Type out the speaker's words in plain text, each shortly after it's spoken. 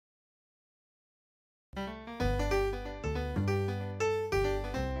I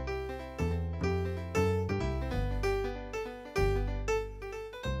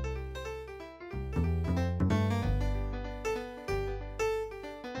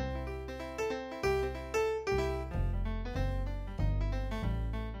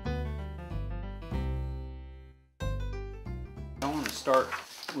want to start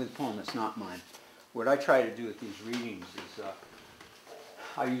with a poem that's not mine. What I try to do with these readings is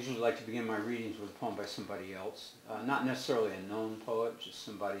I usually like to begin my readings with a poem by somebody else. Not necessarily a known poet, just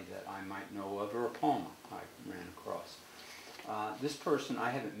somebody that I might know of, or a poem I ran across. This person I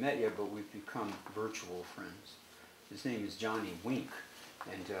haven't met yet, but we've become virtual friends. His name is Johnny Wink,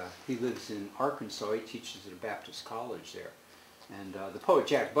 and he lives in Arkansas. He teaches at a Baptist college there. And the poet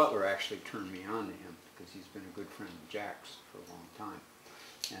Jack Butler actually turned me on to him because he's been a good friend of Jack's for a long time.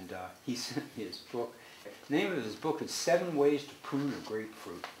 And he sent me his book. The name of his book is 7 Ways to Prune a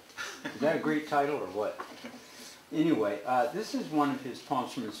Grapefruit. Is that a great title or what? Anyway, this is one of his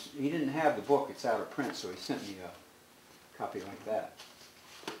poems from his, he didn't have the book, it's out of print, so he sent me a copy like that.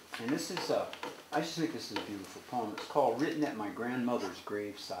 And this is, I just think this is a beautiful poem. It's called Written at My Grandmother's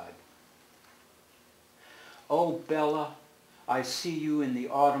Graveside. Oh, Bella, I see you in the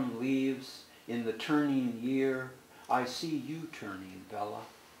autumn leaves, in the turning year. I see you turning, Bella.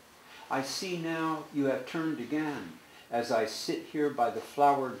 I see now you have turned again, as I sit here by the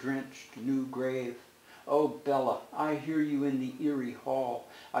flower-drenched new grave. Oh, Bella, I hear you in the eerie hall.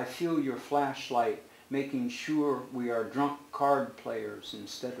 I feel your flashlight, making sure we are drunk card players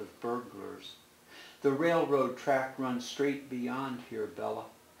instead of burglars. The railroad track runs straight beyond here, Bella.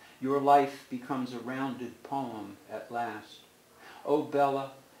 Your life becomes a rounded poem at last. Oh,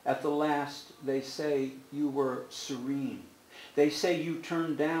 Bella, at the last they say you were serene. They say you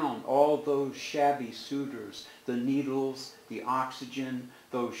turned down all those shabby suitors, the needles, the oxygen,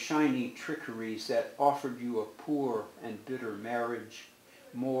 those shiny trickeries that offered you a poor and bitter marriage,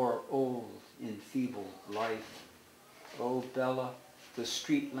 more old, enfeebled life. Oh, Bella, the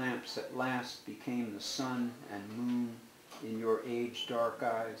street lamps at last became the sun and moon in your age-dark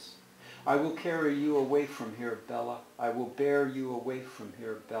eyes. I will carry you away from here, Bella. I will bear you away from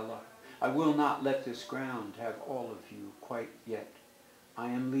here, Bella. I will not let this ground have all of you quite yet. I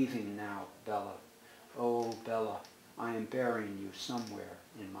am leaving now, Bella. Oh, Bella, I am burying you somewhere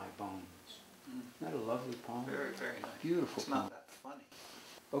in my bones. Isn't that a lovely poem? Very, very nice. Beautiful poem. It's not that funny.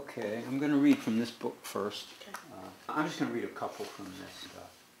 Okay, I'm going to read from this book first. I'm just going to read a couple from this,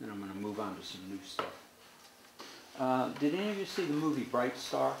 then I'm going to move on to some new stuff. Did any of you see the movie Bright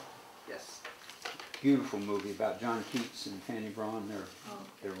Star? Yes. Beautiful movie about John Keats and Fanny Braun,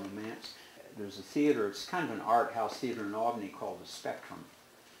 their romance. There's a theater, it's kind of an art house theater in Albany called the Spectrum.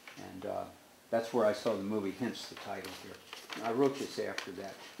 And that's where I saw the movie, hence the title here. I wrote this after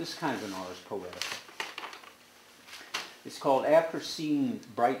that. This is kind of an ars poetica. It's called After Seeing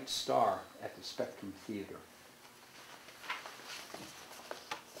Bright Star at the Spectrum Theater.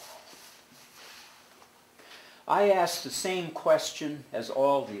 I asked the same question as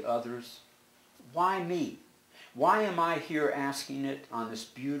all the others. Why me? Why am I here asking it on this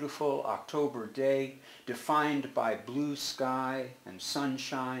beautiful October day, defined by blue sky and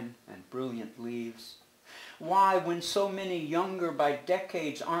sunshine and brilliant leaves? Why, when so many younger by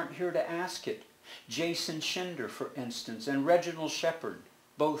decades aren't here to ask it? Jason Schinder, for instance, and Reginald Shepard,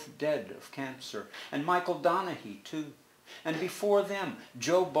 both dead of cancer, and Michael Donaghy, too. And before them,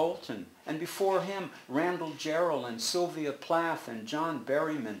 Joe Bolton, and before him, Randall Jarrell and Sylvia Plath and John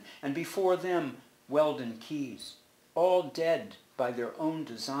Berryman, and before them, Weldon Keys, all dead by their own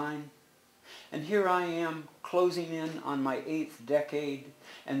design. And here I am, closing in on my 8th decade,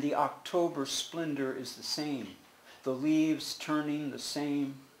 and the October splendor is the same, the leaves turning the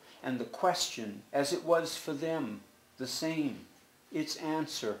same, and the question, as it was for them, the same. Its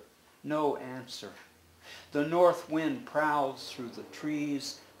answer, no answer. The north wind prowls through the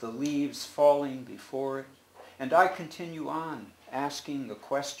trees, the leaves falling before it, and I continue on, asking the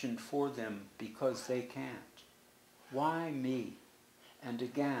question for them because they can't. Why me? And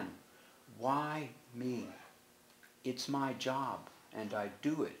again, why me? It's my job, and I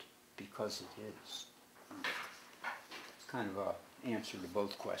do it because it is. It's kind of an answer to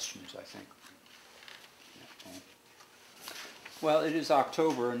both questions, I think. Well, it is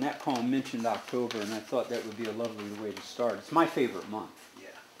October, and that poem mentioned October, and I thought that would be a lovely way to start. It's my favorite month. Yeah,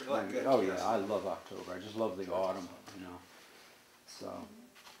 really good. Oh yeah, I love October. I just love the autumn, you know. So,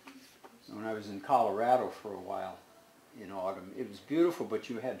 when I was in Colorado for a while in autumn, it was beautiful, but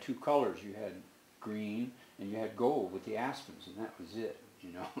you had two colors. You had green and you had gold with the aspens, and that was it,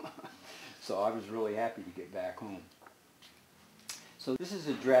 you know. So I was really happy to get back home. So this is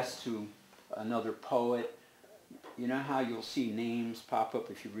addressed to another poet. You know how you'll see names pop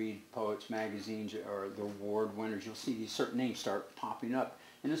up if you read Poets magazines or the award winners, you'll see these certain names start popping up.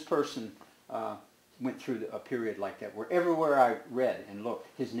 And this person went through a period like that where everywhere I read and looked,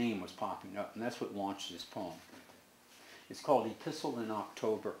 his name was popping up. And that's what launched this poem. It's called Epistle in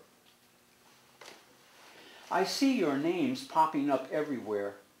October. I see your names popping up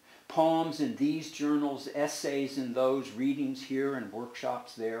everywhere. Poems in these journals, essays in those, readings here and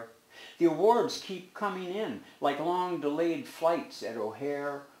workshops there. The awards keep coming in like long-delayed flights at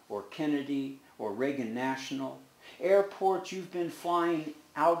O'Hare or Kennedy or Reagan National. Airports you've been flying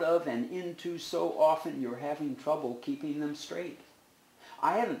out of and into so often you're having trouble keeping them straight.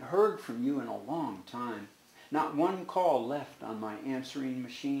 I haven't heard from you in a long time. Not one call left on my answering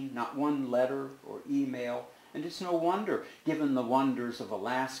machine, not one letter or email. And it's no wonder, given the wonders of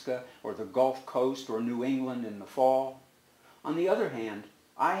Alaska or the Gulf Coast or New England in the fall. On the other hand,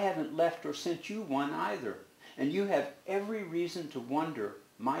 I haven't left or sent you one either. And you have every reason to wonder,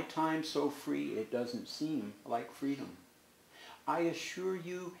 my time so free it doesn't seem like freedom. I assure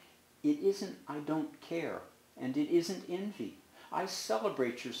you, it isn't I don't care, and it isn't envy. I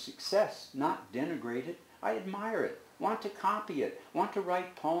celebrate your success, not denigrate it. I admire it, want to copy it, want to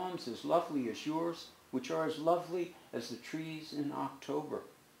write poems as lovely as yours, which are as lovely as the trees in October.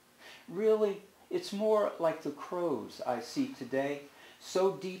 Really, it's more like the crows I see today.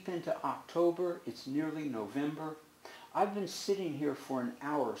 So deep into October, it's nearly November. I've been sitting here for an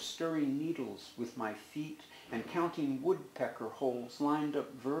hour stirring needles with my feet and counting woodpecker holes lined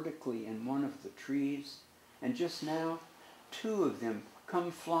up vertically in one of the trees. And just now, two of them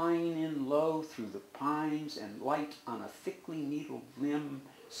come flying in low through the pines and light on a thickly needled limb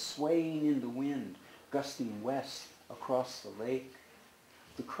swaying in the wind, gusting west across the lake.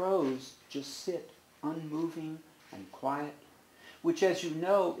 The crows just sit unmoving and quiet, which, as you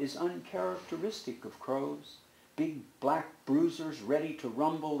know, is uncharacteristic of crows. Big black bruisers ready to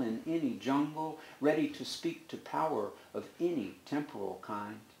rumble in any jungle, ready to speak to power of any temporal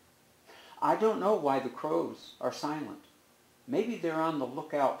kind. I don't know why the crows are silent. Maybe they're on the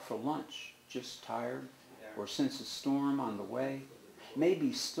lookout for lunch, just tired, or sense a storm on the way.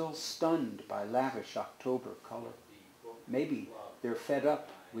 Maybe still stunned by lavish October color. Maybe they're fed up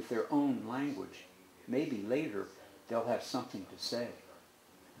with their own language. Maybe later they'll have something to say.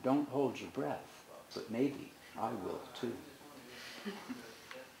 Don't hold your breath, but maybe I will too.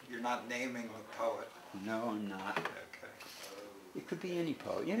 You're not naming the poet. No, I'm not. Okay. It could be any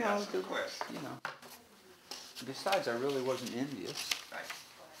poet. You know, Yes, of course. You know. Besides, I really wasn't envious.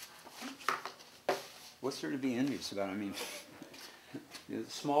 Right. What's there to be envious about? I mean, the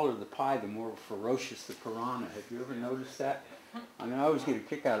smaller the pie, the more ferocious the piranha. Have you ever noticed that? I mean, I always get a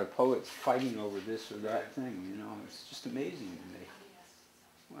kick out of poets fighting over this or that thing, you know. It's just amazing to me.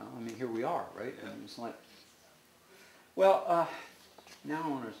 Well, I mean, here we are, right? I mean, it's like... Well, now I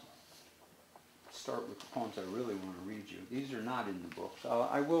want to start with the poems I really want to read you. These are not in the books.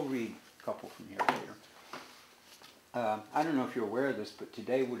 I will read a couple from here later. I don't know if you're aware of this, but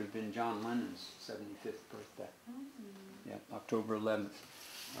today would have been John Lennon's 75th birthday. Yeah, October 11th.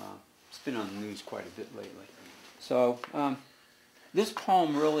 It's been on the news quite a bit lately. So this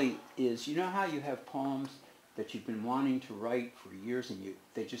poem really is, you know how you have poems that you've been wanting to write for years and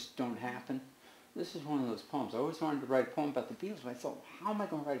they just don't happen? This is one of those poems. I always wanted to write a poem about the Beatles, but I thought, how am I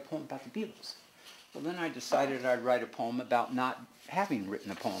going to write a poem about the Beatles? Well, then I decided I'd write a poem about not having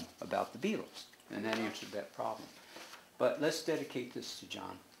written a poem about the Beatles, and that answered that problem. But let's dedicate this to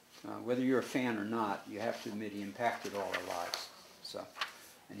John. Whether you're a fan or not, you have to admit he impacted all our lives. So,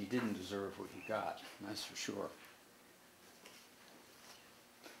 and he didn't deserve what he got, that's for sure.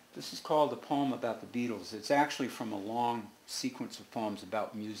 This is called A Poem About the Beatles. It's actually from a long sequence of poems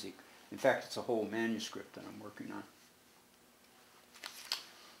about music. In fact, it's a whole manuscript that I'm working on.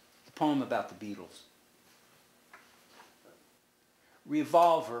 The poem about the Beatles.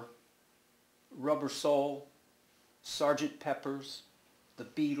 Revolver, Rubber Soul, Sgt. Pepper's, The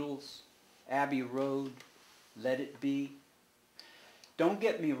Beatles, Abbey Road, Let It Be. Don't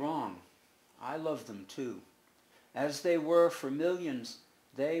get me wrong, I love them too. As they were for millions,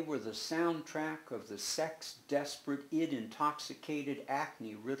 they were the soundtrack of the sex-desperate, id-intoxicated,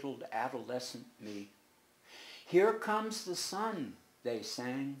 acne-riddled adolescent me. Here comes the sun, they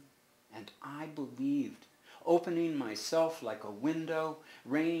sang, and I believed, opening myself like a window,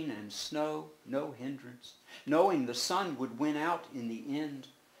 rain and snow, no hindrance, knowing the sun would win out in the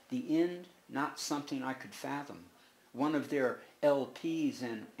end not something I could fathom, one of their LPs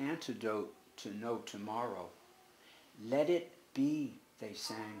an antidote to no tomorrow. Let it be, they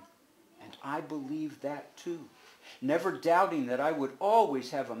sang, and I believed that too. never doubting that I would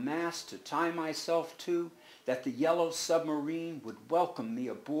always have a mast to tie myself to, that the yellow submarine would welcome me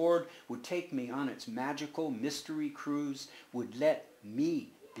aboard, would take me on its magical mystery cruise, would let me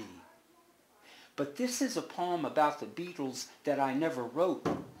be. But this is a poem about the Beatles that I never wrote,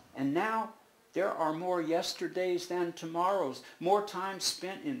 and now there are more yesterdays than tomorrows, more time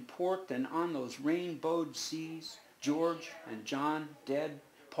spent in port than on those rainbowed seas, George and John dead,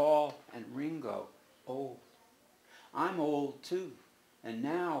 Paul and Ringo old. I'm old too, and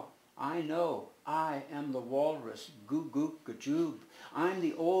now I know I am the walrus, goo-goo-gajoob. I'm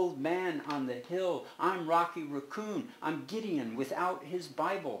the old man on the hill. I'm Rocky Raccoon. I'm Gideon without his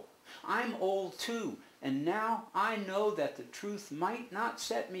Bible. I'm old too, and now I know that the truth might not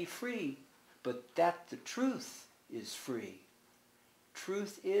set me free, but that the truth is free.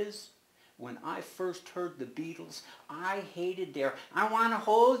 Truth is, when I first heard the Beatles, I hated their, I want to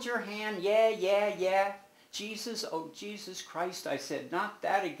hold your hand, yeah, yeah, yeah. Jesus, oh Jesus Christ, I said, not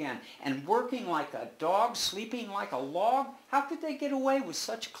that again. And working like a dog, sleeping like a log, how could they get away with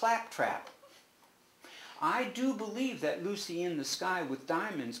such claptrap? I do believe that Lucy in the Sky with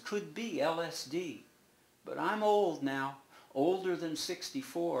Diamonds could be LSD. But I'm old now, older than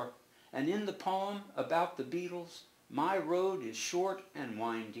 64, and in the poem about the Beatles, my road is short and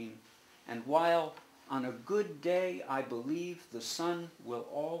winding, and while on a good day I believe the sun will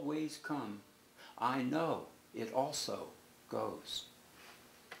always come, I know it also goes.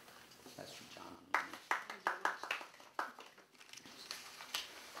 That's for John.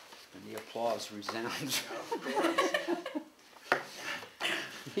 And the applause resounds.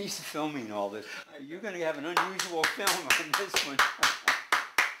 He's filming all this. You're going to have an unusual film on this one.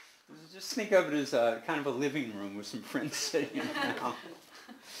 Just think of it as a kind of a living room with some friends sitting around.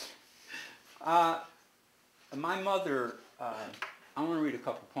 My mother, I want to read a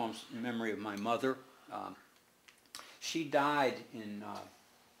couple poems in memory of my mother. She died in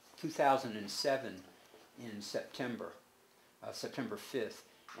 2007 in September 5th,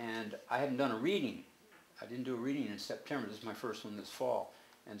 and I haven't done a reading. I didn't do a reading in September. This is my first one this fall,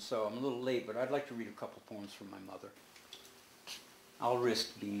 and so I'm a little late, but I'd like to read a couple poems from my mother. I'll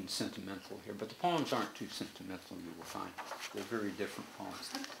risk being sentimental here, but the poems aren't too sentimental, you will find. They're very different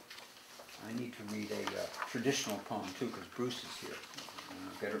poems. I need to read a traditional poem, too, because Bruce is here.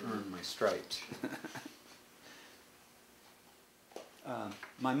 I've got to earn my stripes.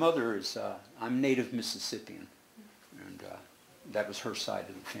 My mother is, I'm native Mississippian, and that was her side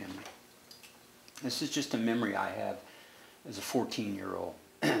of the family. This is just a memory I have as a 14-year-old.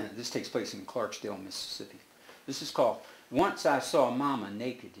 This takes place in Clarksdale, Mississippi. This is called Once I Saw Mama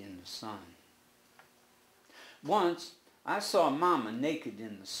Naked in the Sun. Once I saw Mama naked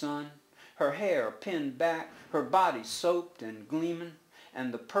in the sun, her hair pinned back, her body soaped and gleaming,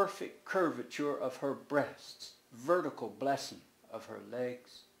 and the perfect curvature of her breasts, vertical blessing of her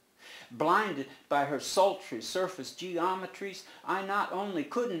legs. Blinded by her sultry surface geometries, I not only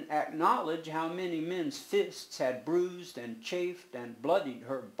couldn't acknowledge how many men's fists had bruised and chafed and bloodied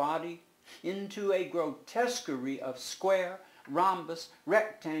her body into a grotesquerie of square, rhombus,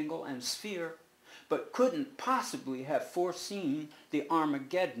 rectangle, and sphere, but couldn't possibly have foreseen the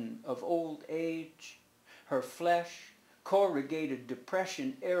Armageddon of old age. Her flesh, corrugated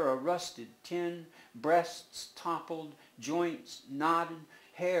depression-era rusted tin, breasts toppled, joints knotted,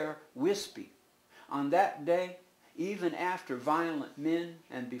 hair wispy. On that day, even after violent men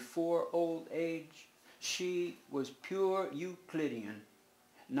and before old age, she was pure Euclidean.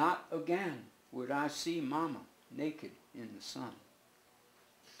 Not again would I see Mama naked in the sun.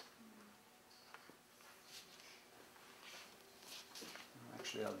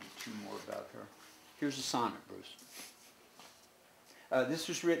 Actually, I'll do two more about her. Here's a sonnet, Bruce. This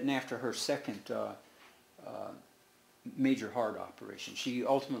was written after her second major heart operation. She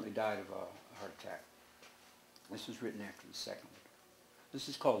ultimately died of a heart attack. This was written after the second one. This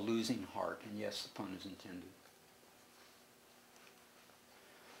is called Losing Heart, and yes, the pun is intended.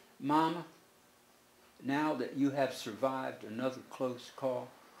 Mama, now that you have survived another close call,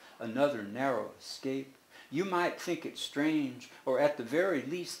 another narrow escape, you might think it strange, or at the very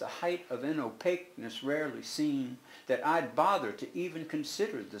least the height of an opaqueness rarely seen, that I'd bother to even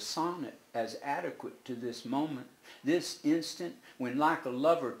consider the sonnet as adequate to this moment, this instant when like a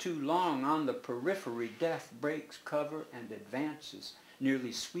lover too long on the periphery death breaks cover and advances,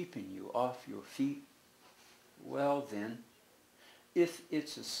 nearly sweeping you off your feet. Well then, if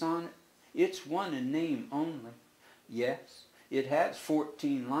it's a sonnet, it's one in name only. Yes, it has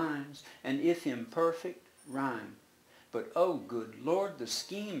 14 lines, and if imperfect, rhyme. But oh good Lord, the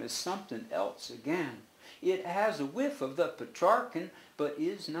scheme is something else again. It has a whiff of the Petrarchan, but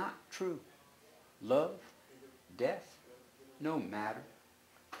is not true. Love, death? No matter.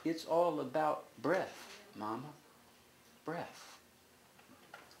 It's all about breath, Mama. Breath.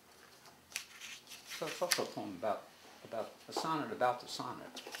 So it's also a poem about a sonnet about the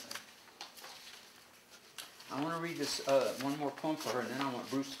sonnet. I want to read this one more poem for her, and then I want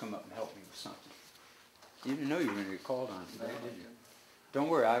Bruce to come up and help me with something. You didn't know you were going to get called on today, did you? Don't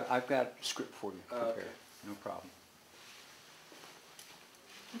worry, I've got a script for you prepared. Okay. No problem.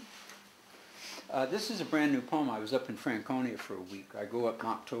 This is a brand new poem. I was up in Franconia for a week. I go up in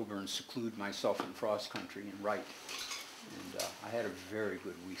October and seclude myself in frost country and write. And I had a very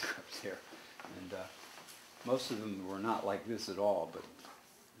good week up there. And most of them were not like this at all, but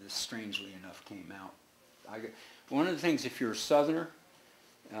this, strangely enough, came out. One of the things, if you're a Southerner,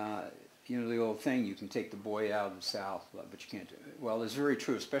 you know the old thing, you can take the boy out of the South, but you can't do it. Well, it's very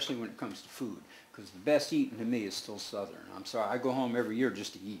true, especially when it comes to food, because the best eating to me is still Southern. I'm sorry, I go home every year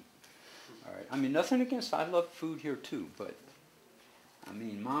just to eat. All right. I mean, nothing against, I love food here too, but I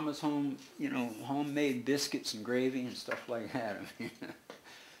mean, Mama's home, you know, homemade biscuits and gravy and stuff like that. I mean,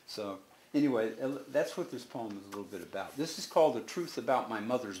 so anyway, that's what this poem is a little bit about. This is called The Truth About My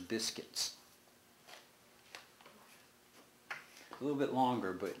Mother's Biscuits. A little bit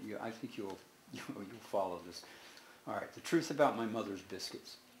longer, but I think you'll follow this. All right, The Truth About My Mother's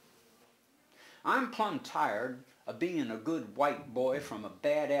Biscuits. I'm plumb tired of being a good white boy from a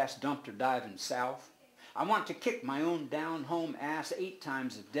badass dumpster diving south. I want to kick my own down-home ass 8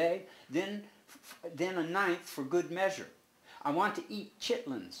 times a day, then a 9th for good measure. I want to eat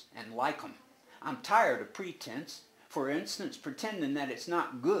chitlins and like 'em. I'm tired of pretense, for instance, pretending that it's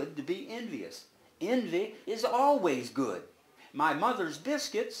not good to be envious. Envy is always good. My mother's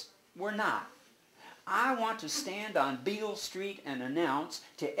biscuits were not. I want to stand on Beale Street and announce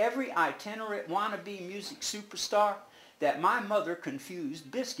to every itinerant wannabe music superstar that my mother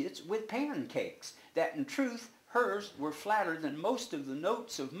confused biscuits with pancakes, that in truth hers were flatter than most of the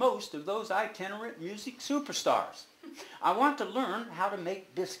notes of most of those itinerant music superstars. I want to learn how to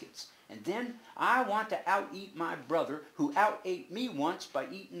make biscuits, and then I want to out-eat my brother who out-ate me once by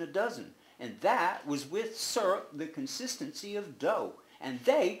eating a dozen. And that was with syrup the consistency of dough. And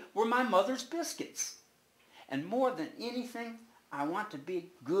they were my mother's biscuits. And more than anything, I want to be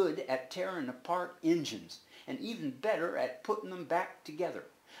good at tearing apart engines, and even better at putting them back together.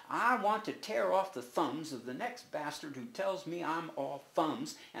 I want to tear off the thumbs of the next bastard who tells me I'm all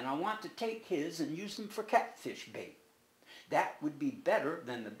thumbs, and I want to take his and use them for catfish bait. That would be better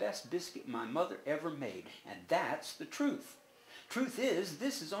than the best biscuit my mother ever made, and that's the truth. Truth is,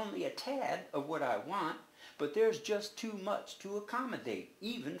 this is only a tad of what I want, but there's just too much to accommodate,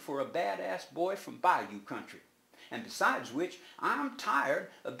 even for a badass boy from Bayou country. And besides which, I'm tired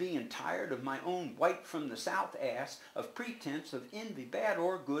of being tired of my own white from the South ass, of pretense of envy, bad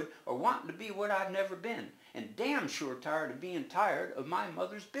or good, or wanting to be what I've never been. And damn sure tired of being tired of my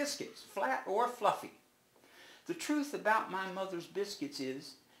mother's biscuits, flat or fluffy. The truth about my mother's biscuits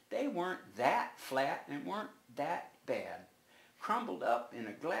is, they weren't that flat and weren't that bad. Crumbled up in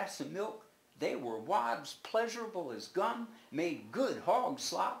a glass of milk, they were wads pleasurable as gum, made good hog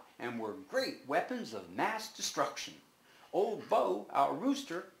slop, and were great weapons of mass destruction. Old Bo, our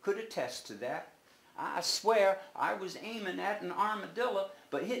rooster, could attest to that. I swear I was aiming at an armadillo,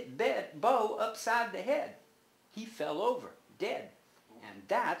 but hit Bo upside the head. He fell over, dead. And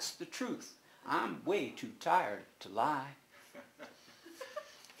that's the truth. I'm way too tired to lie.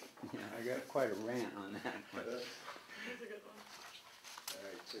 Yeah, I got quite a rant on that. That's a good one.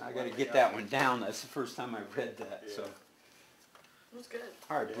 I got to get that one down. That's the first time I've read that. Yeah. So. That's good.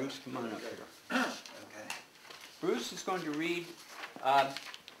 All right, Bruce, come on up here. Okay. Bruce is going to read.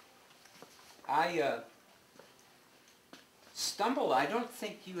 Stumbled. I don't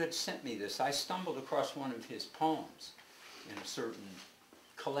think you had sent me this. I stumbled across one of his poems in a certain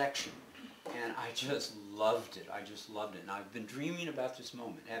collection, and I just loved it. I just loved it, and I've been dreaming about this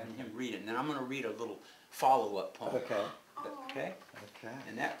moment, having him read it. And then I'm going to read a little follow-up poem. Okay. Okay? Okay.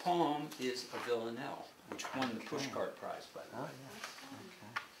 And that poem is a villanelle, which won the Pushcart Prize, by the way. Oh,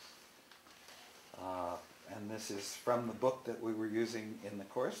 yes. Okay. And this is from the book that we were using in the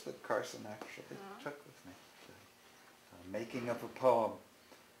course that Carson actually took with me. The Making of a Poem,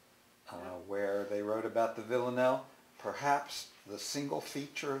 where they wrote about the villanelle. Perhaps the single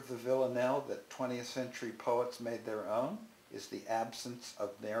feature of the villanelle that 20th century poets made their own is the absence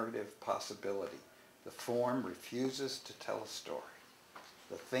of narrative possibility. The form refuses to tell a story.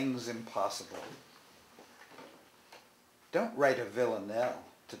 The thing's impossible. Don't write a villanelle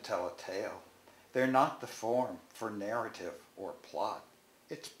to tell a tale. They're not the form for narrative or plot.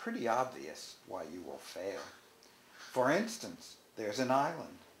 It's pretty obvious why you will fail. For instance, there's an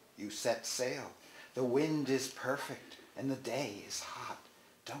island. You set sail. The wind is perfect and the day is hot.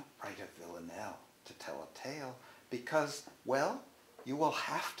 Don't write a villanelle to tell a tale because, well, you will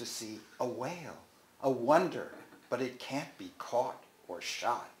have to see a whale, a wonder, but it can't be caught or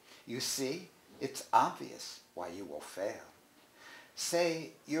shot. You see, it's obvious why you will fail.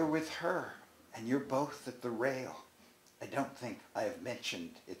 Say you're with her and you're both at the rail. I don't think I have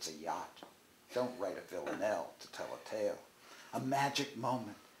mentioned it's a yacht. Don't write a villanelle to tell a tale. A magic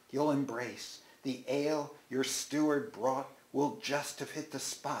moment you'll embrace. The ale your steward brought will just have hit the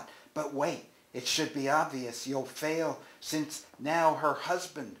spot. But wait, it should be obvious you'll fail, since now her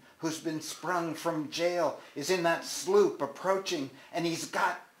husband, who's been sprung from jail, is in that sloop approaching, and he's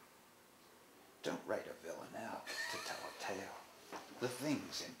got... Don't write a villanelle to tell a tale. The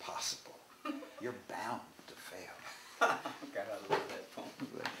thing's impossible. You're bound to fail. God, I love that poem.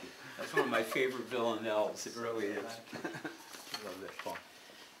 That's one of my favorite villanelles. It really is. I love that poem.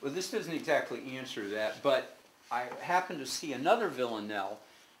 Well, this doesn't exactly answer that, but I happened to see another villanelle,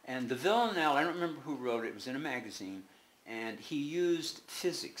 and the villanelle, I don't remember who wrote it, it was in a magazine, and he used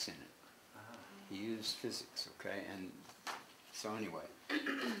physics in it. He used physics, okay, and so anyway.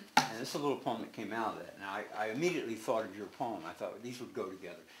 And this is a little poem that came out of that, and I immediately thought of your poem. I thought these would go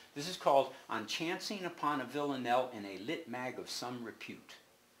together. This is called On Chancing Upon a Villanelle in a Lit Mag of Some Repute.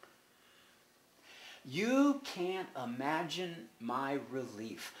 You can't imagine my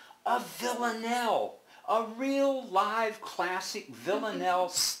relief. A villanelle! A real live classic villanelle,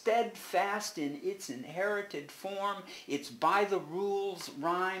 steadfast in its inherited form, its by the rules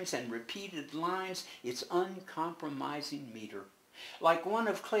rhymes and repeated lines, its uncompromising meter. Like one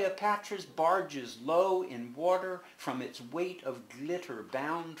of Cleopatra's barges low in water, from its weight of glitter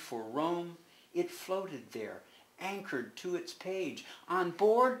bound for Rome, it floated there, anchored to its page. On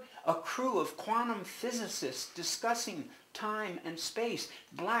board, a crew of quantum physicists discussing time and space,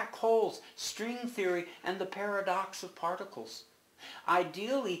 black holes, string theory, and the paradox of particles.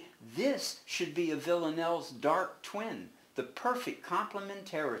 Ideally, this should be a villanelle's dark twin, the perfect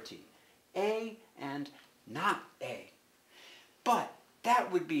complementarity, A and not A. But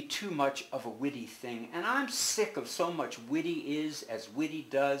that would be too much of a witty thing, and I'm sick of so much witty is as witty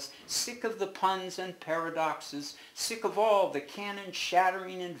does, sick of the puns and paradoxes, sick of all the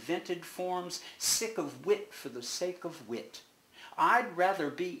canon-shattering invented forms, sick of wit for the sake of wit. I'd rather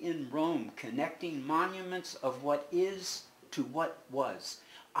be in Rome connecting monuments of what is to what was.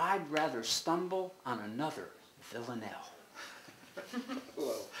 I'd rather stumble on another villanelle.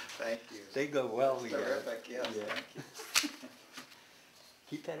 Well, thank you. They go well together. Terrific, yes, Yeah. thank you.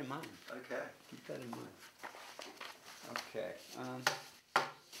 Keep that in mind. Okay. Keep that in mind. Okay.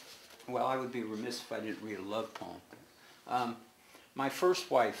 Well, I would be remiss if I didn't read a love poem. My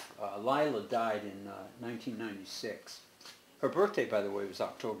first wife, Lila, died in 1996. Her birthday, by the way, was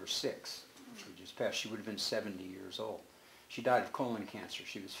October 6th, which we just passed. She would have been 70 years old. She died of colon cancer.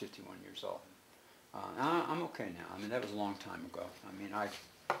 She was 51 years old. I'm okay now. I mean, that was a long time ago. I mean,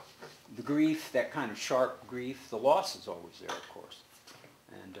 the grief, that kind of sharp grief, the loss is always there, of course.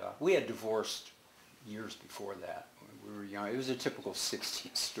 And we had divorced years before that. We were young. It was a typical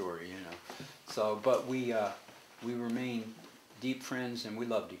 60s story, you know. So, but we remained deep friends, and we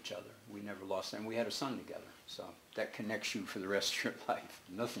loved each other. We never lost them. We had a son together. So that connects you for the rest of your life.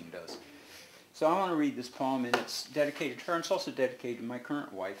 Nothing does. So I want to read this poem, and it's dedicated to her, and it's also dedicated to my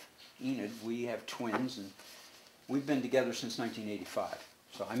current wife, Enid. We have twins, and we've been together since 1985.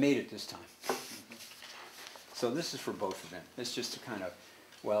 So I made it this time. So this is for both of them. It's just a kind of,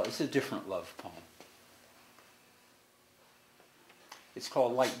 well, it's a different love poem. It's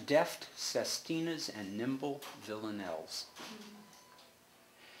called Like Deft Sestinas and Nimble Villanelles.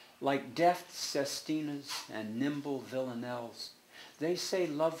 Like deft sestinas and nimble villanelles, they say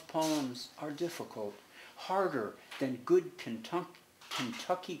love poems are difficult, harder than good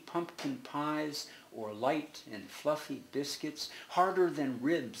Kentucky pumpkin pies or light and fluffy biscuits, harder than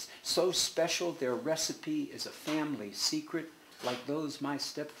ribs, so special their recipe is a family secret, like those my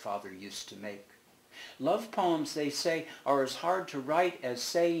stepfather used to make. Love poems, they say, are as hard to write as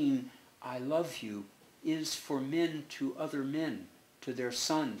saying, I love you, is for men to other men, to their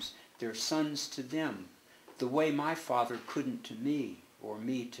sons to them, the way my father couldn't to me, or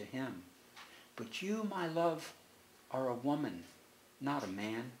me to him. But you, my love, are a woman, not a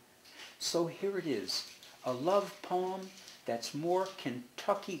man. So here it is, a love poem that's more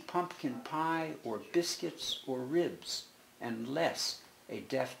Kentucky pumpkin pie or biscuits or ribs, and less a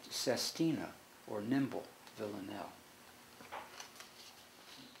deft sestina or nimble villanelle.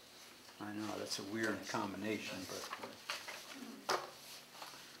 I know, that's a weird combination, but...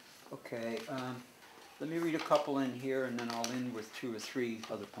 Okay, let me read a couple in here, and then I'll end with 2 or 3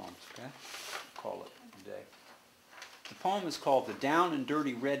 other poems, okay? call it today. The poem is called "The Down and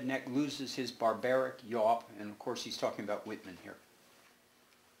Dirty Redneck Loses His Barbaric Yawp," and of course he's talking about Whitman here.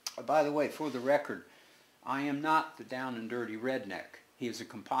 By the way, for the record, I am not the down and dirty redneck. He is a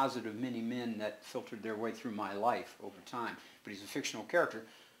composite of many men that filtered their way through my life over time, but he's a fictional character.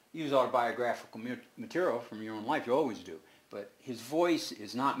 You use autobiographical material from your own life, you always do, but his voice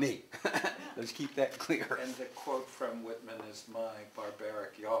is not me. Let's keep that clear. And the quote from Whitman is, "My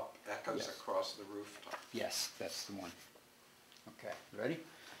barbaric yawp echoes across the rooftop." Yes, that's the one. Okay, ready?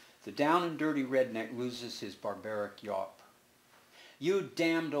 The down and dirty redneck loses his barbaric yawp. You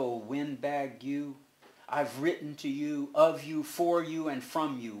damned old windbag, you. I've written to you, of you, for you, and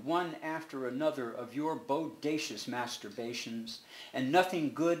from you, one after another of your bodacious masturbations, and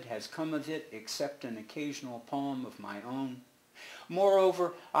nothing good has come of it except an occasional poem of my own.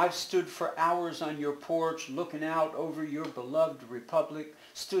 Moreover, I've stood for hours on your porch looking out over your beloved republic,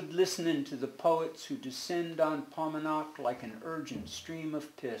 stood listening to the poets who descend on Paumanok like an urgent stream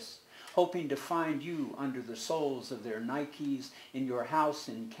of piss, hoping to find you under the soles of their Nikes in your house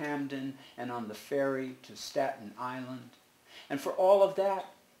in Camden and on the ferry to Staten Island. And for all of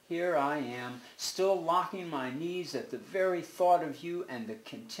that, here I am, still locking my knees at the very thought of you and the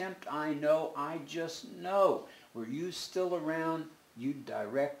contempt I know, I just know. Were you still around, you'd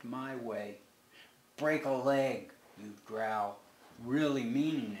direct my way. Break a leg, you'd growl, really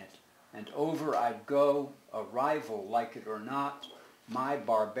meaning it, and over I'd go, a rival like it or not, my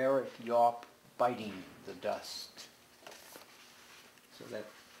barbaric yawp biting the dust. So that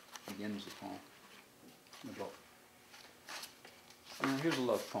begins the poem, the book. Now here's a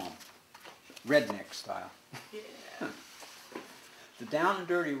love poem, redneck style. Yeah. The down and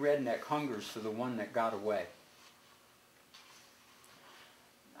dirty redneck hungers for the one that got away.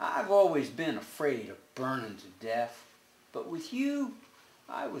 I've always been afraid of burning to death, but with you,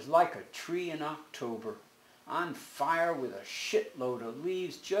 I was like a tree in October, on fire with a shitload of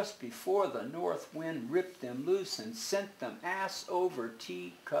leaves just before the north wind ripped them loose and sent them ass over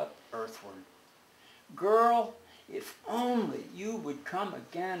teacup earthward. Girl, if only you would come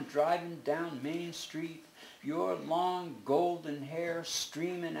again driving down Main Street, your long golden hair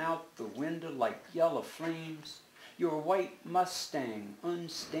streaming out the window like yellow flames, your white Mustang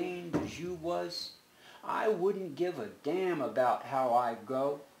unstained as you was, I wouldn't give a damn about how I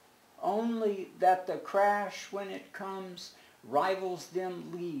go, only that the crash when it comes rivals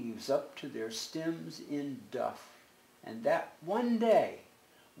them leaves up to their stems in duff, and that one day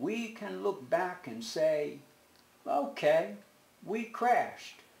we can look back and say, okay, we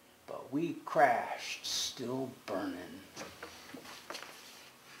crashed, but we crashed still burning.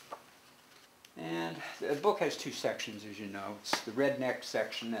 And the book has two sections, as you know. It's the redneck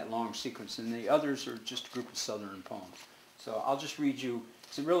section, that long sequence, and the others are just a group of Southern poems. So I'll just read you,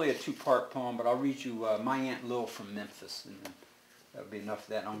 it's really a two-part poem, but I'll read you My Aunt Lil from Memphis, and that'll be enough of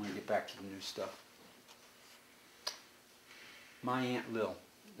that, and I'm going to get back to the new stuff. My Aunt Lil.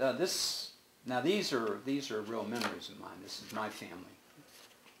 Now these are real memories of mine. This is my family.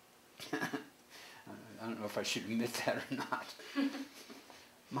 I don't know if I should admit that or not.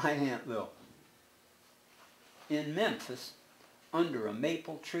 My Aunt Lil. In Memphis, under a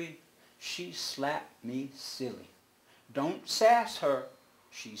maple tree, she slapped me silly. Don't sass her,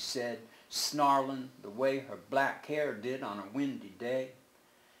 she said, snarling the way her black hair did on a windy day.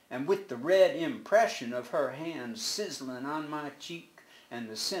 And with the red impression of her hands sizzling on my cheek and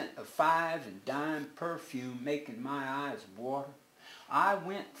the scent of 5 and dime perfume making my eyes water, I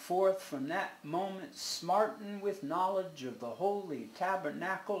went forth from that moment smarting with knowledge of the holy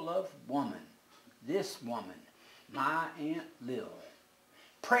tabernacle of woman, this woman, my Aunt Lil.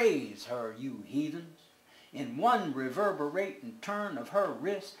 Praise her, you heathens. In one reverberating turn of her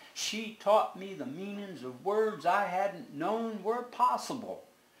wrist, she taught me the meanings of words I hadn't known were possible.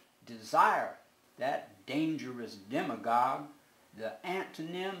 Desire, that dangerous demagogue, the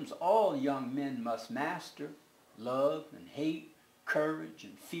antonyms all young men must master, love and hate, courage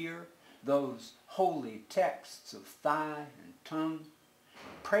and fear, those holy texts of thigh and tongue.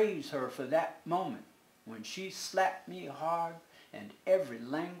 Praise her for that moment when she slapped me hard and every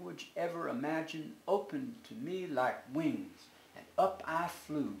language ever imagined opened to me like wings, and up I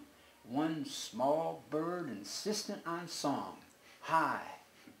flew, one small bird insistent on song, high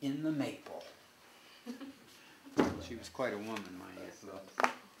in the maple. She was quite a woman, my Aunt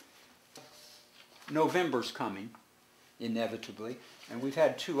Lil. November's coming, inevitably, and we've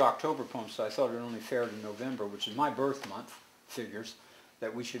had 2 October poems, so I thought it only fair to November, which is my birth month, figures,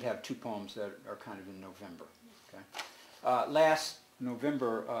 that we should have 2 poems that are kind of in November. Okay? Last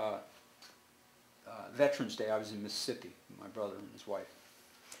November, Veterans Day, I was in Mississippi with my brother and his wife.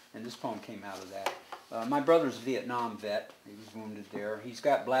 And this poem came out of that. My brother's a Vietnam vet. He was wounded there. He's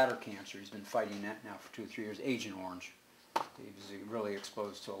got bladder cancer. He's been fighting that now for 2 or 3 years. Agent Orange. He was really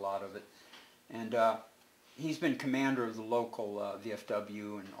exposed to a lot of it. And he's been commander of the local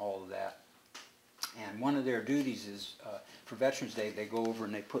VFW and all of that. And one of their duties is, for Veterans Day, they go over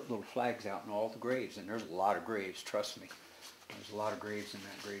and they put little flags out in all the graves. And there's a lot of graves, trust me. There's a lot of graves in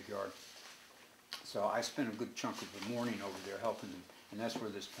that graveyard. So I spent a good chunk of the morning over there helping them. And that's where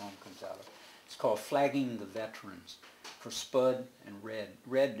this poem comes out of. It's called Flagging the Veterans, for Spud and Red.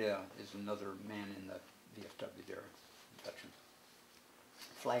 Red is another man in the VFW there, veteran.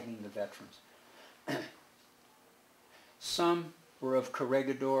 Flagging the Veterans. Some were of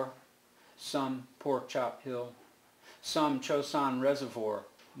Corregidor, some Pork Chop Hill, some Chosin Reservoir,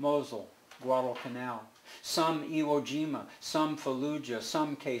 Mosul, Guadalcanal, some Iwo Jima, some Fallujah,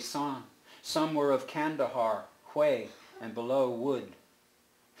 some Quezon, some were of Kandahar, Hue, and below Wood.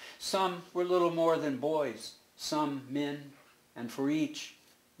 Some were little more than boys, some men, and for each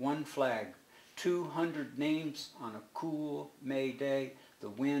one flag, 200 names on a cool May day, the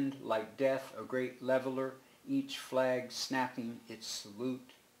wind like death, a great leveler, each flag snapping its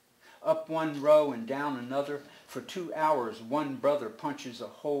salute. Up one row and down another, for 2 hours one brother punches a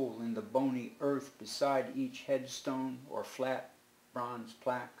hole in the bony earth beside each headstone or flat bronze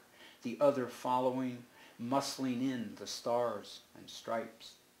plaque, the other following, muscling in the stars and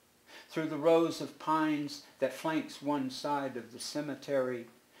stripes. Through the rows of pines that flanks one side of the cemetery,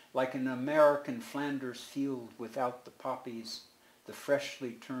 like an American Flanders field without the poppies, the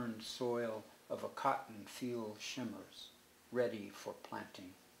freshly turned soil of a cotton field shimmers, ready for planting.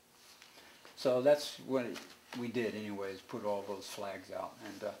 So that's what we did anyways, put all those flags out.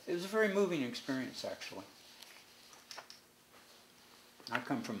 And it was a very moving experience, actually. I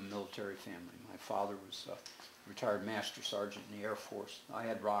come from a military family. My father was a retired master sergeant in the Air Force. I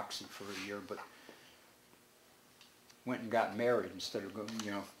had Roxy for a year, but went and got married instead of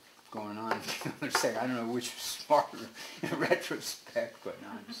going on. They're saying, I don't know which was smarter in retrospect, but no,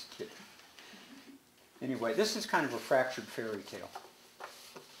 I'm just kidding. Anyway, this is kind of a fractured fairy tale.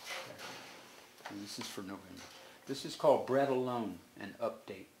 And this is for November. This is called Bread Alone, an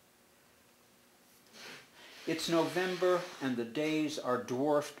update. It's November and the days are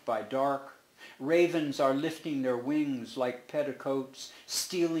dwarfed by dark. Ravens are lifting their wings like petticoats,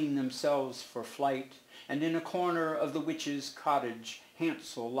 steeling themselves for flight. And in a corner of the witch's cottage,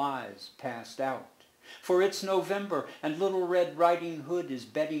 Hansel lies passed out. For it's November, and Little Red Riding Hood is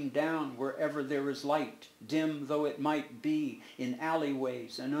bedding down wherever there is light, dim though it might be, in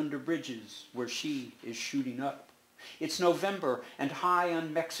alleyways and under bridges where she is shooting up. It's November, and high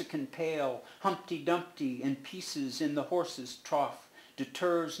on Mexican Pale, Humpty Dumpty in pieces in the horse's trough,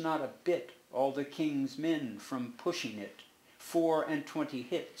 deters not a bit all the king's men from pushing it. 24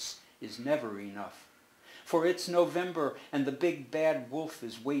 hits is never enough. For it's November, and the big bad wolf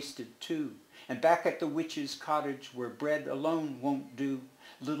is wasted too. And back at the witch's cottage where bread alone won't do,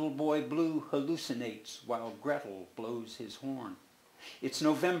 Little Boy Blue hallucinates while Gretel blows his horn. It's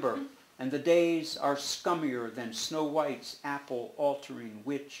November, and the days are scummier than Snow White's apple-altering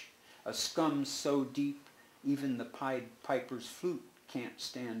witch, a scum so deep even the Pied Piper's flute can't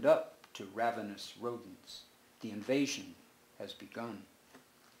stand up to ravenous rodents. The invasion has begun.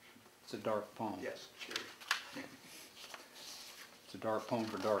 It's a dark poem. Yes, sure. It's a dark poem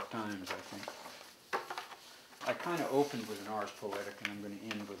for dark times, I think. I kind of opened with an Ars Poetica, and I'm going to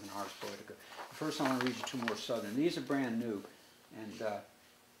end with an Ars Poetica. First, I want to read you 2 more Southern. These are brand new, and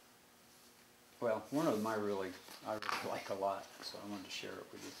well, one of them I really like a lot, so I wanted to share it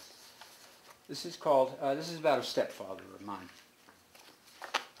with you. This is called. This is about a stepfather of mine,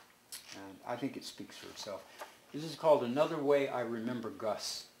 and I think it speaks for itself. This is called Another Way I Remember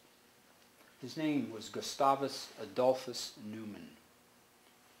Gus. His name was Gustavus Adolphus Newman.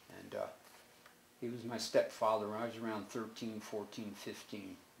 And he was my stepfather when I was around 13, 14, 15.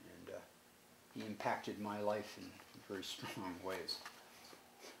 And he impacted my life in very strong ways.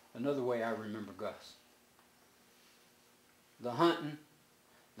 Another way I remember Gus. The hunting,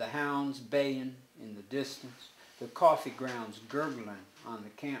 the hounds baying in the distance, the coffee grounds gurgling on the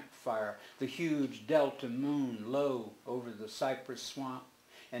campfire, the huge delta moon low over the cypress swamp,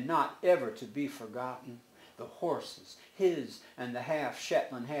 and not ever to be forgotten, the horses, his and the half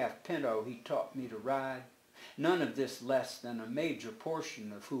Shetland, half Pinto he taught me to ride. None of this less than a major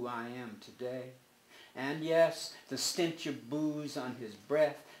portion of who I am today. And yes, the stench of booze on his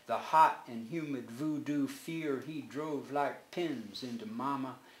breath, the hot and humid voodoo fear he drove like pins into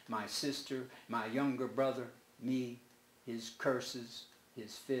Mama, my sister, my younger brother, me, his curses,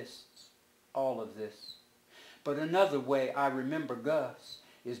 his fists, all of this. But another way I remember Gus,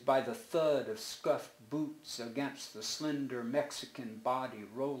 is by the thud of scuffed boots against the slender Mexican body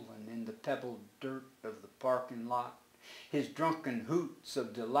rolling in the pebbled dirt of the parking lot, his drunken hoots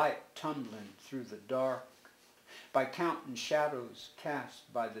of delight tumbling through the dark, by counting shadows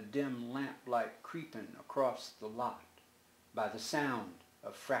cast by the dim lamplight creeping across the lot, by the sound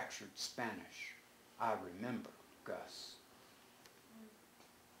of fractured Spanish. I remember Gus.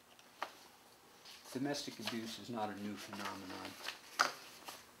 Domestic abuse is not a new phenomenon.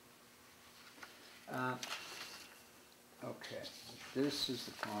 Okay, this is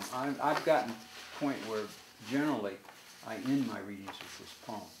the poem. I've gotten to the point where generally I end my readings with this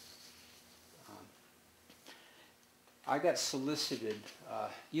poem. I got solicited,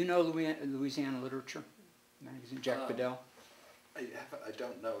 you know Louisiana Literature magazine, Jack Bedell? I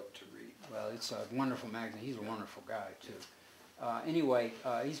don't know it to read. Well, it's a wonderful magazine. He's a wonderful guy, too. Anyway,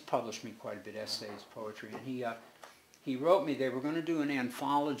 he's published me quite a bit, essays, poetry, and he wrote me they were going to do an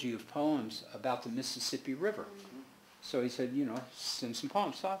anthology of poems about the Mississippi River. So he said, you know, send some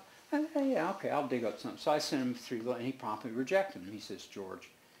poems. So yeah, okay, I'll dig up something. So I sent him 3, and he promptly rejected them. He says, George,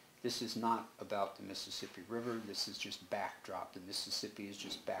 this is not about the Mississippi River. This is just backdrop. The Mississippi is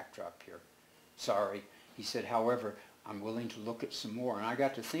just backdrop here. Sorry. He said, however, I'm willing to look at some more. And I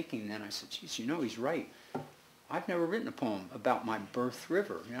got to thinking then, I said, geez, you know, he's right. I've never written a poem about my birth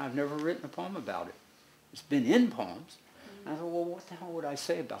river. You know, I've never written a poem about it. It's been in poems. And I thought, well, what the hell would I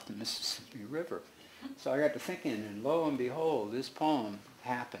say about the Mississippi River? So I got to thinking, and lo and behold, this poem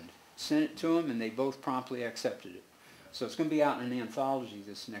happened. Sent it to them, and they both promptly accepted it. So it's going to be out in an anthology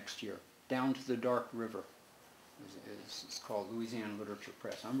this next year, Down to the Dark River. It's called Louisiana Literature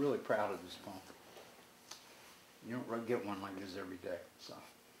Press. I'm really proud of this poem. You don't get one like this every day. So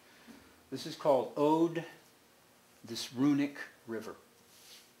this is called Ode, This Runic River.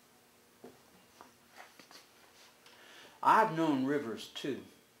 I've known rivers too,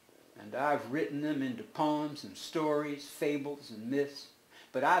 and I've written them into poems and stories, fables and myths,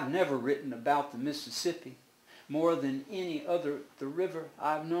 but I've never written about the Mississippi. More than any other, the river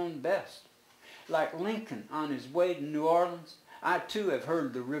I've known best. Like Lincoln on his way to New Orleans, I too have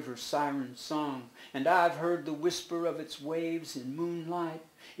heard the river siren song, and I've heard the whisper of its waves in moonlight,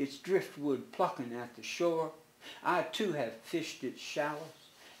 its driftwood plucking at the shore. I too have fished its shallows,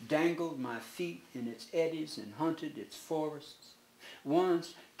 dangled my feet in its eddies and hunted its forests.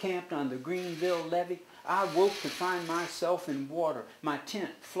 Once, camped on the Greenville levee, I woke to find myself in water, my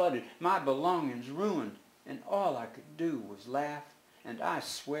tent flooded, my belongings ruined, and all I could do was laugh, and I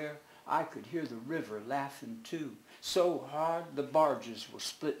swear I could hear the river laughing too, so hard the barges were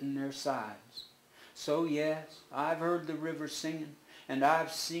splitting their sides. So yes, I've heard the river singing, and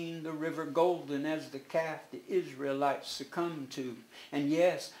I've seen the river golden as the calf the Israelites succumbed to. And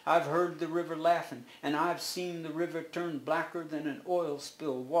yes, I've heard the river laughing, and I've seen the river turn blacker than an oil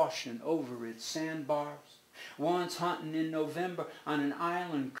spill washing over its sandbars. Once hunting in November on an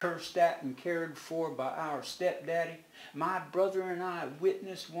island cursed at and cared for by our stepdaddy, my brother and I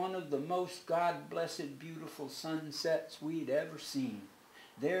witnessed one of the most God-blessed beautiful sunsets we'd ever seen.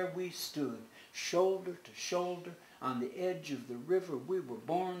 There we stood, shoulder to shoulder, on the edge of the river we were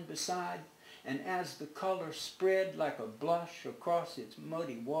born beside, and as the color spread like a blush across its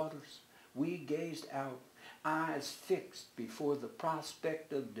muddy waters, we gazed out, eyes fixed before the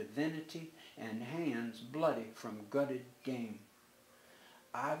prospect of divinity and hands bloody from gutted game.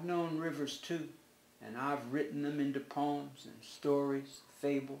 I've known rivers too, and I've written them into poems and stories,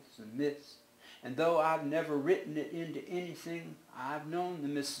 fables and myths, and though I've never written it into anything, I've known the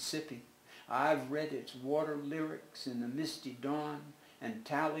Mississippi. I've read its water lyrics in the misty dawn and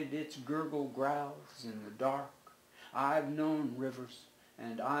tallied its gurgle growls in the dark. I've known rivers,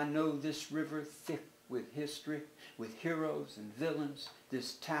 and I know this river thick with history, with heroes and villains,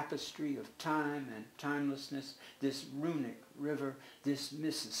 this tapestry of time and timelessness, this runic river, this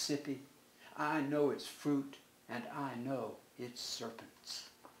Mississippi. I know its fruit, and I know its serpents.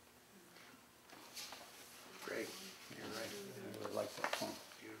 Great. You're right. I really like that poem.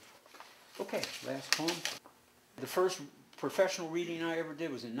 Okay, last poem. The first professional reading I ever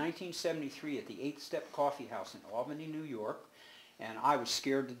did was in 1973 at the 8th Step Coffee House in Albany, New York, and I was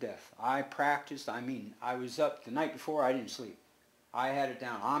scared to death. I practiced, I was up the night before, I didn't sleep. I had it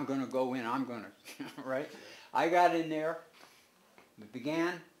down. I'm going to go in, I'm going to, right? I got in there. It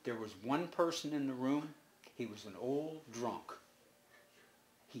began, there was one person in the room. He was an old drunk.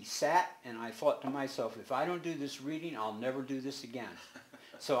 He sat, and I thought to myself, if I don't do this reading, I'll never do this again.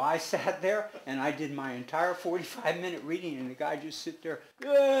 So I sat there, and I did my entire 45-minute reading, and the guy just sit there,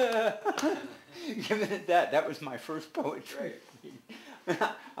 giving it that. That was my first poetry reading.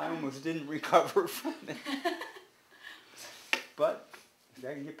 I almost didn't recover from it. But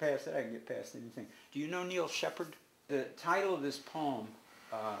I can get past that, I can get past anything. Do you know Neil Shepard? The title of this poem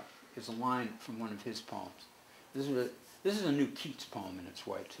is a line from one of his poems. This is a new Keats poem in its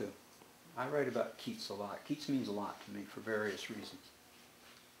way, too. I write about Keats a lot. Keats means a lot to me for various reasons.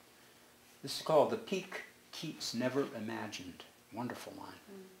 This is called The Peak Keats Never Imagined. Wonderful line.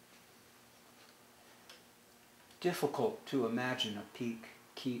 Difficult to imagine a peak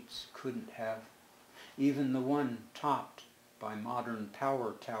Keats couldn't have, even the one topped by modern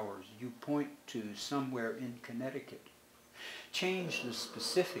power towers you point to somewhere in Connecticut. Change the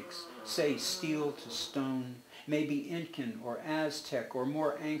specifics, say steel to stone, maybe Incan or Aztec or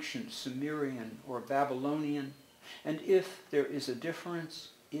more ancient Sumerian or Babylonian, and if there is a difference,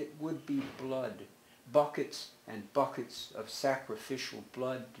 it would be blood, buckets and buckets of sacrificial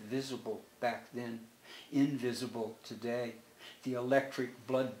blood visible back then, invisible today, the electric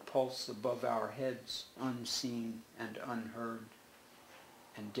blood pulse above our heads, unseen and unheard.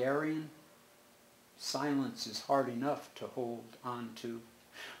 And Darien? Silence is hard enough to hold on to,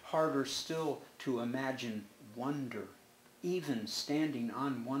 harder still to imagine wonder, even standing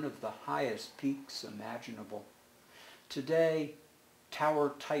on one of the highest peaks imaginable. Today,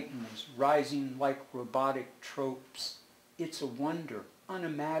 tower titans rising like robotic tropes. It's a wonder,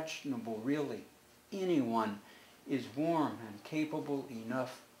 unimaginable really. Anyone is warm and capable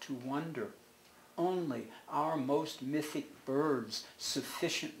enough to wonder. Only our most mythic birds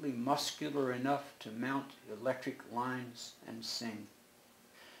sufficiently muscular enough to mount electric lines and sing.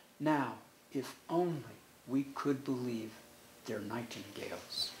 Now, if only we could believe they're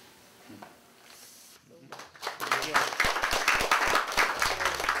nightingales.